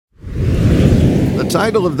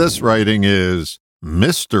title of this writing is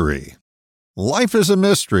Mystery. Life is a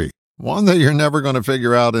mystery, one that you're never going to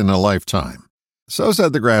figure out in a lifetime. So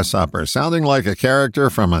said the grasshopper, sounding like a character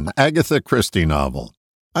from an Agatha Christie novel.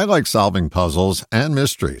 I like solving puzzles and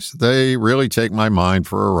mysteries. They really take my mind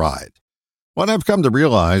for a ride. What I've come to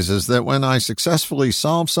realize is that when I successfully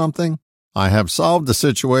solve something, I have solved a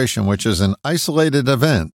situation which is an isolated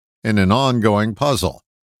event in an ongoing puzzle.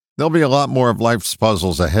 There'll be a lot more of life's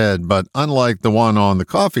puzzles ahead, but unlike the one on the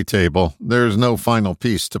coffee table, there's no final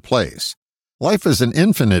piece to place. Life is an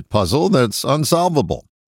infinite puzzle that's unsolvable.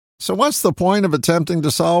 So what's the point of attempting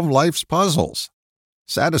to solve life's puzzles?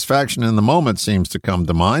 Satisfaction in the moment seems to come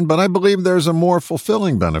to mind, but I believe there's a more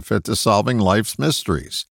fulfilling benefit to solving life's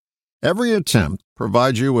mysteries. Every attempt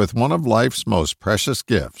provides you with one of life's most precious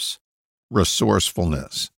gifts,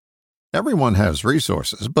 resourcefulness. Everyone has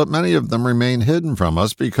resources, but many of them remain hidden from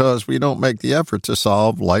us because we don't make the effort to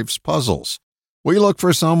solve life's puzzles. We look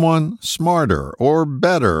for someone smarter or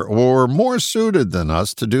better or more suited than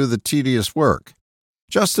us to do the tedious work.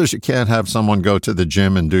 Just as you can't have someone go to the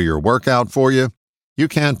gym and do your workout for you, you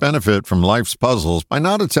can't benefit from life's puzzles by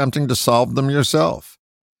not attempting to solve them yourself.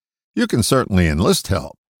 You can certainly enlist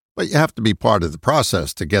help, but you have to be part of the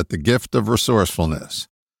process to get the gift of resourcefulness.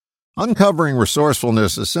 Uncovering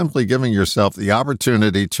resourcefulness is simply giving yourself the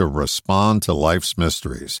opportunity to respond to life's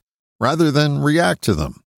mysteries, rather than react to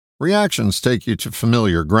them. Reactions take you to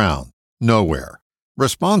familiar ground, nowhere.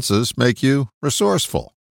 Responses make you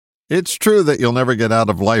resourceful. It's true that you'll never get out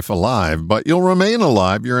of life alive, but you'll remain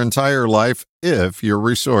alive your entire life if you're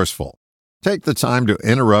resourceful. Take the time to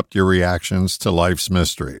interrupt your reactions to life's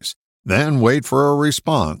mysteries, then wait for a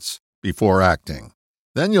response before acting.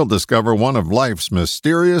 Then you'll discover one of life's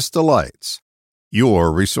mysterious delights,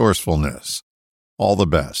 your resourcefulness. All the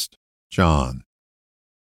best, John.